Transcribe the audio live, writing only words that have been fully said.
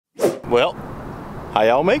Well, how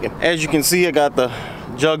y'all making? As you can see, I got the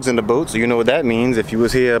jugs in the boat, so you know what that means. If you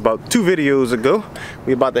was here about 2 videos ago,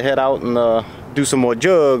 we about to head out and do some more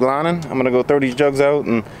jug lining. I'm gonna go throw these jugs out,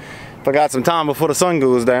 and if I got some time before the sun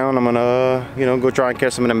goes down, I'm gonna go try and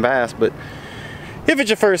catch some of them bass. But if it's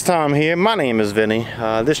your first time here, my name is Vinny.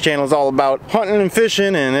 This channel is all about hunting and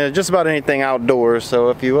fishing and just about anything outdoors. So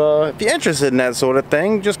if you're interested in that sort of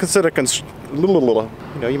thing, just consider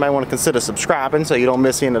you might want to consider subscribing so you don't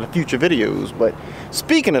miss any of the future videos. But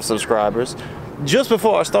speaking of subscribers, just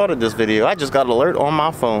before I started this video, I just got an alert on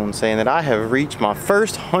my phone saying that I have reached my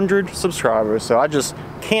first 100 subscribers. So I just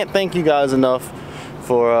can't thank you guys enough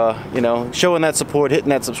for showing that support, hitting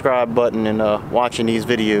that subscribe button, and watching these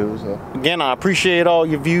videos. Again, I appreciate all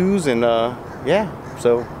your views, and yeah,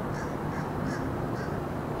 so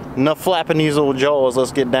enough flapping these old jaws.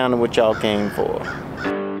 Let's get down to what y'all came for.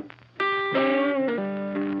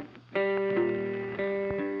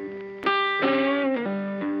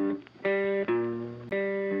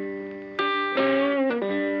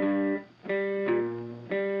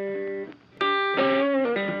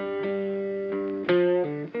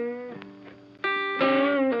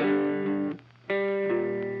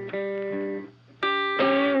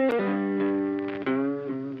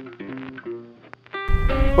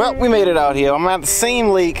 Well, we made it out here. I'm at the same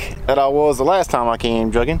lake that I was the last time I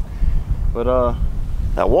came jugging, but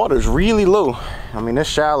that water's really low. I mean, it's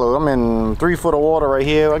shallow. I'm in 3 foot of water right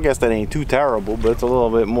here. I guess that ain't too terrible, but it's a little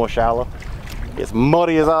bit more shallow. It's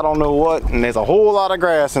muddy as I don't know what, and there's a whole lot of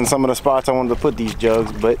grass in some of the spots I wanted to put these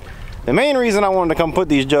jugs. But the main reason I wanted to come put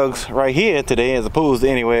these jugs right here today, as opposed to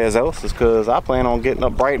anywhere else, is because I plan on getting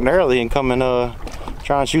up bright and early and coming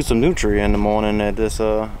try and shoot some nutria in the morning at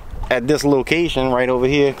this location right over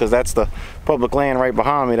here, because that's the public land right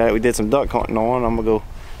behind me that we did some duck hunting on. I'm gonna go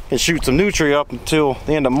and shoot some nutria up until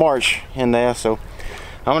the end of March in there. So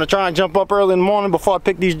I'm gonna try and jump up early in the morning before I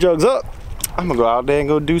pick these jugs up. I'm gonna go out there and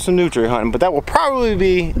go do some nutria hunting, but that will probably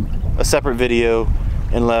be a separate video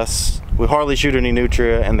unless we hardly shoot any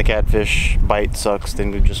nutria and the catfish bite sucks.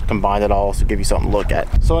 Then we just combine it all to give you something to look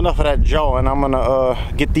at. So enough of that jawing. I'm gonna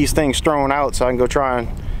get these things thrown out so I can go try and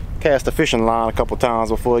cast a fishing line a couple times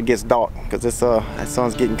before it gets dark, because that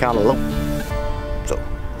sun's getting kind of low. So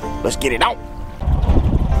let's get it out.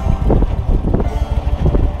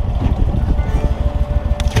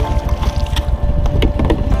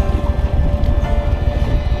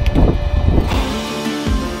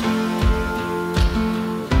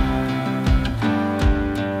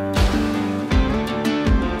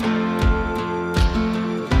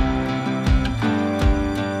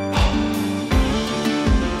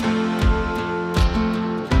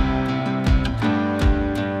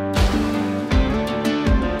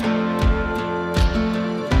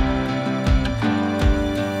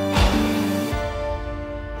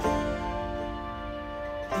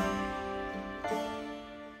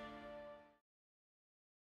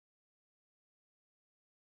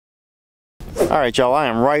 Alright y'all, I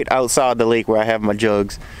am right outside the lake where I have my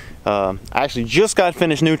jugs. I actually just got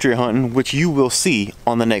finished nutria hunting, which you will see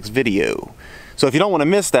on the next video. So if you don't want to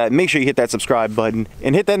miss that, make sure you hit that subscribe button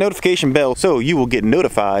and hit that notification bell so you will get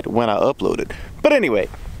notified when I upload it. But anyway,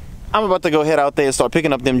 I'm about to go head out there and start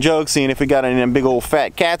picking up them jugs, seeing if we got any of them big old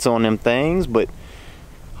fat cats on them things. But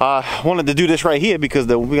I wanted to do this right here because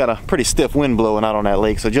we got a pretty stiff wind blowing out on that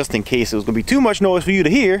lake. So just in case it was going to be too much noise for you to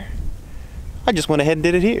hear, I just went ahead and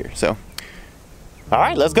did it here. So all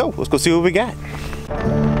right, let's go. Let's go see what we got.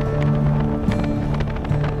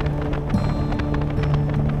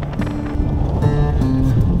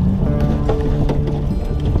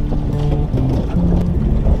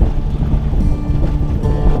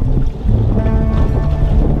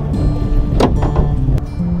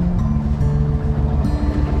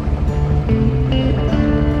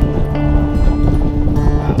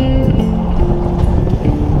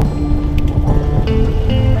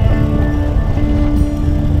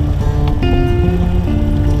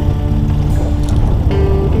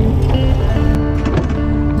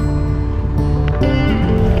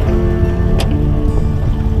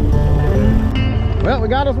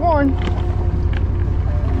 Got us one.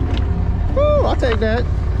 Woo, I'll take that.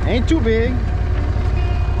 Ain't too big.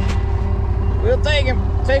 We'll take him.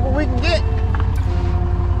 Take what we can get.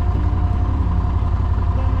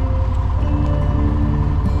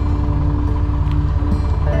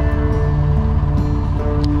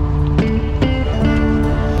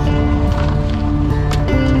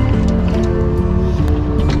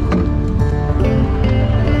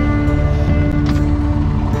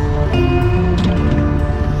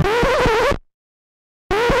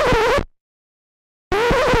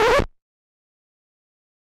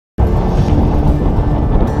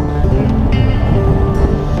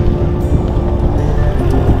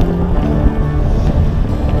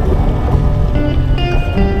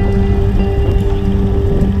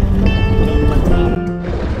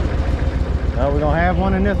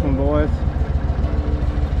 boys.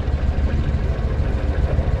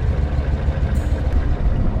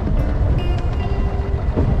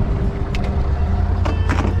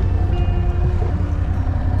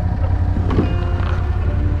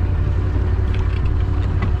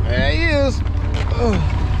 There he is. Ugh.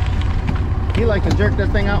 He likes to jerk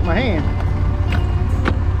that thing out my hand.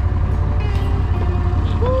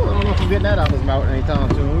 Woo, I don't know if I'm getting that out of his mouth anytime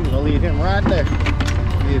soon. We're gonna leave him right there.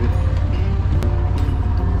 Get it.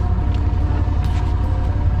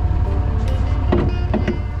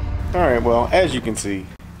 Alright, well, as you can see,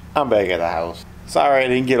 I'm back at the house. Sorry I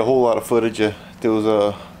didn't get a whole lot of footage of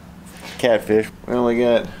those catfish. We only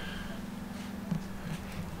got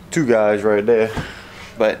 2 guys right there.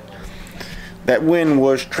 But that wind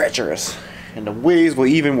was treacherous. And the waves were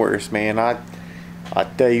even worse, man. I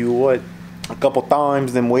tell you what, a couple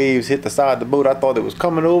times them waves hit the side of the boat. I thought it was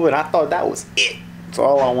coming over and I thought that was it. So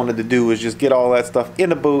all I wanted to do was just get all that stuff in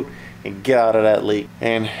the boat and get out of that lake.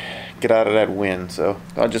 And get out of that wind. So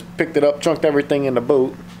I just picked it up, chunked everything in the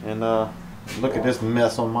boat, and look at this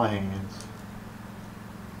mess on my hands.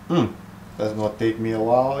 That's gonna take me a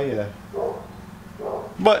while, yeah.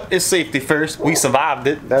 But it's safety first. We survived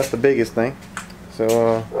it. That's the biggest thing.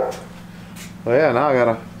 So well, yeah, now I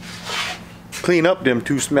gotta clean up them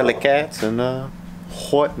 2 smelly cats and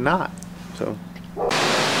whatnot. So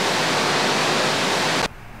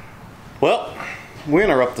well, we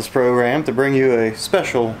interrupt this program to bring you a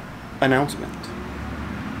special announcement.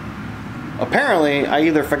 Apparently, I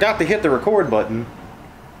either forgot to hit the record button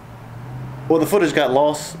or the footage got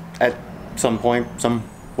lost at some point,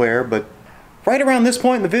 somewhere, but right around this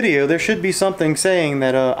point in the video, there should be something saying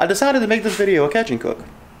that I decided to make this video a catch and cook.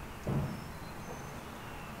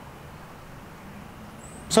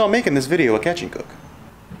 So I'm making this video a catch and cook.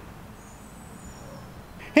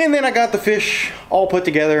 And then I got the fish all put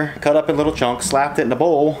together, cut up in little chunks, slapped it in a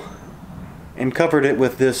bowl, and covered it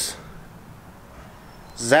with this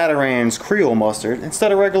Zatarain's Creole mustard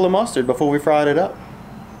instead of regular mustard before we fried it up.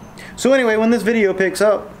 So anyway, when this video picks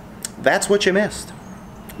up, that's what you missed.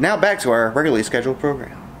 Now back to our regularly scheduled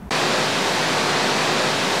program.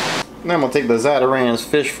 Now I'm going to take the Zatarain's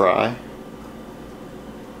fish fry.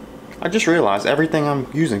 I just realized everything I'm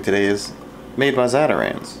using today is made by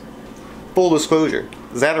Zatarain's. Full disclosure,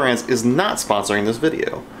 Zatarain's is not sponsoring this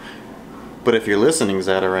video. But if you're listening,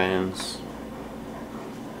 Zatarain's,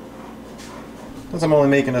 since I'm only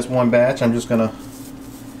making this one batch, I'm just gonna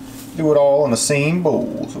do it all in the same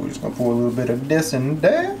bowl. So we're just gonna pour a little bit of this in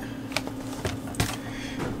there.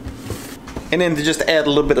 And then to just add a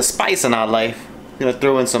little bit of spice in our life, we're gonna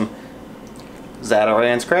throw in some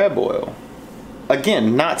Zatarain's crab oil.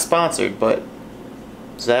 Again, not sponsored, but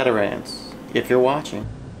Zatarain's, if you're watching.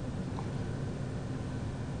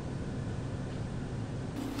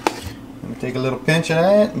 Let me take a little pinch of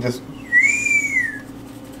that and just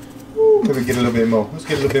maybe get a little bit more. Let's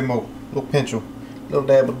get a little bit more. A little pinch of, little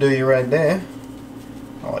dab will do you right there.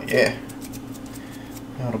 Oh yeah.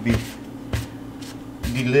 That'll be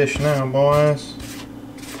delish now, boys.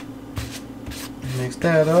 Mix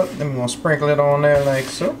that up. Then we're gonna sprinkle it on there like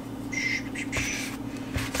so.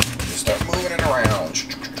 Just start moving it around.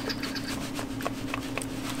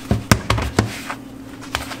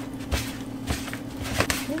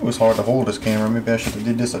 It was hard to hold this camera. Maybe I should have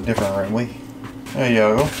did this a different way. There you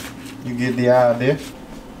go. You get the idea.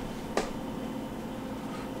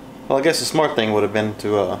 Well, I guess the smart thing would have been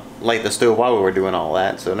to light the stove while we were doing all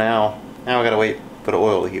that. So now I gotta wait for the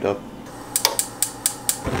oil to heat up.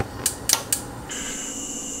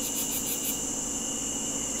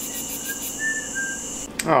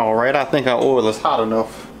 Alright, I think our oil is hot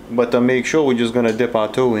enough. But to make sure, we're just gonna dip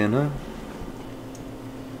our toe in, huh?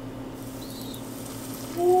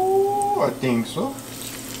 Ooh, I think so.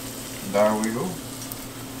 There we go.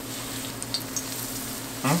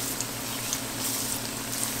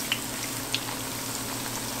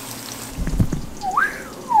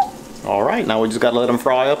 Alright, now we just gotta let them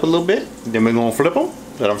fry up a little bit. Then we're gonna flip them,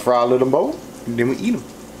 let them fry a little more, and then we eat them.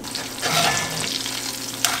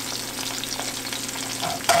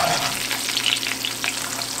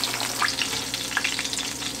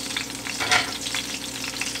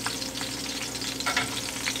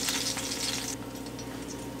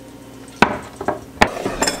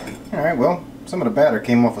 Alright, well, some of the batter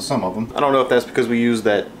came off of some of them. I don't know if that's because we used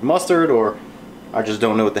that mustard or I just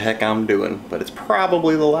don't know what the heck I'm doing, but it's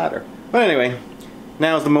probably the latter. But anyway,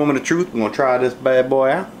 now's the moment of truth. We're gonna try this bad boy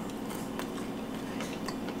out.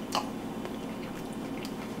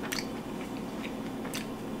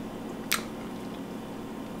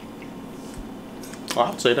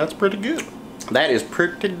 Well, I'd say that's pretty good. That is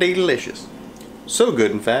pretty delicious. So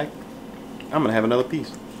good, in fact, I'm gonna have another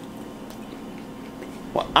piece.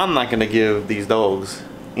 Well, I'm not gonna give these dogs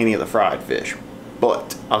any of the fried fish,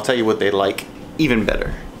 but I'll tell you what they like even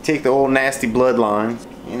better. Take the old nasty bloodlines,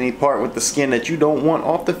 any part with the skin that you don't want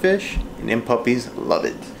off the fish, and them puppies love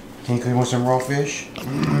it. Think you want some raw fish?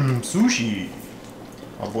 Sushi.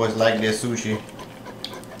 My boys like their sushi.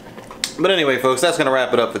 But anyway, folks, that's gonna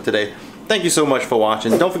wrap it up for today. Thank you so much for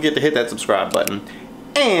watching. Don't forget to hit that subscribe button.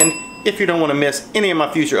 And if you don't want to miss any of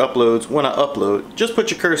my future uploads when I upload, just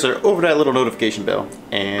put your cursor over that little notification bell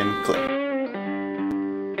and click.